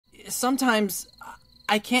sometimes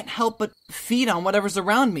I can't help but feed on whatever's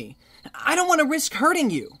around me. I don't want to risk hurting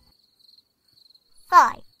you.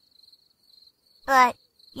 Fine. But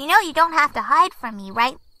you know you don't have to hide from me,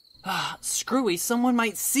 right? Screwy, someone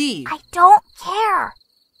might see. I don't care.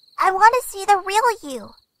 I want to see the real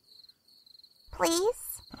you.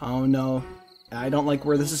 Please? Oh no. I don't like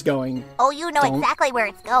where this is going. Oh, you know exactly where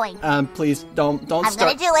it's going. Please, don't start. I'm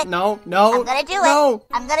gonna do it. No. I'm gonna do it. No.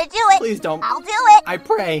 I'm gonna do it. Please don't. I'll do it. I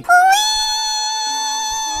pray. Please!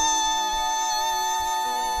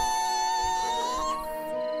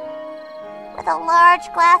 With a large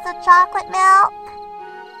glass of chocolate milk.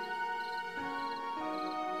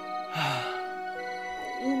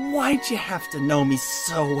 Why'd you have to know me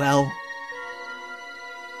so well?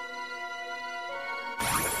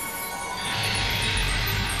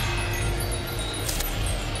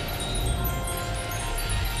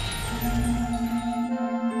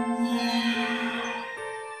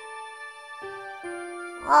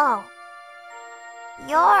 Whoa.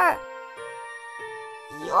 You're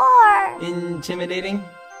Intimidating?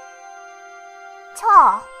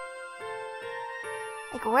 tall.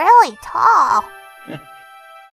 Like really tall.